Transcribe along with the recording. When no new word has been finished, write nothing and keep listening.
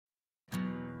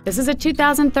This is a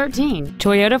 2013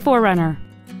 Toyota 4Runner.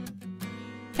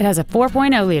 It has a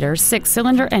 4.0-liter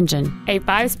six-cylinder engine, a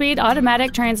 5-speed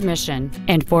automatic transmission,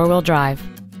 and four-wheel drive.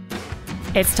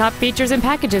 Its top features and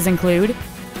packages include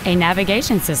a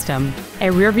navigation system,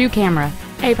 a rear-view camera,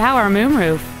 a power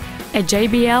moonroof, a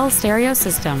JBL stereo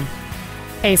system,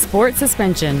 a sport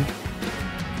suspension,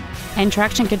 and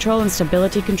traction control and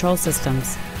stability control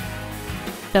systems.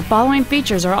 The following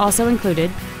features are also included: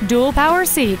 dual power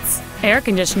seats, air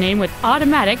conditioning with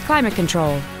automatic climate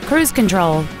control, cruise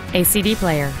control, a CD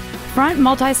player, front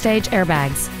multi-stage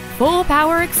airbags, full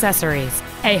power accessories,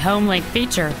 a home link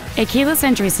feature, a keyless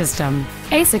entry system,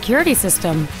 a security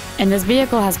system, and this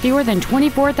vehicle has fewer than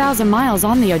 24,000 miles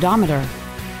on the odometer.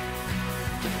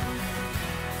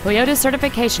 Toyota's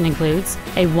certification includes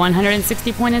a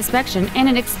 160-point inspection and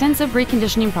an extensive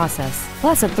reconditioning process,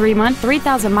 plus a 3-month,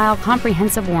 3,000-mile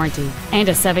comprehensive warranty and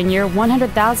a 7-year,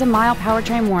 100,000-mile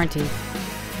powertrain warranty.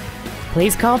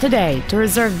 Please call today to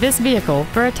reserve this vehicle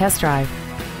for a test drive.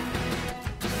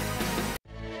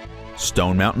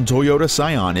 Stone Mountain Toyota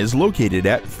Scion is located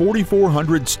at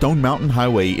 4400 Stone Mountain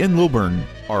Highway in Lilburn.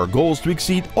 Our goal is to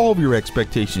exceed all of your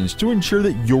expectations to ensure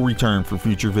that you'll return for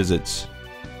future visits.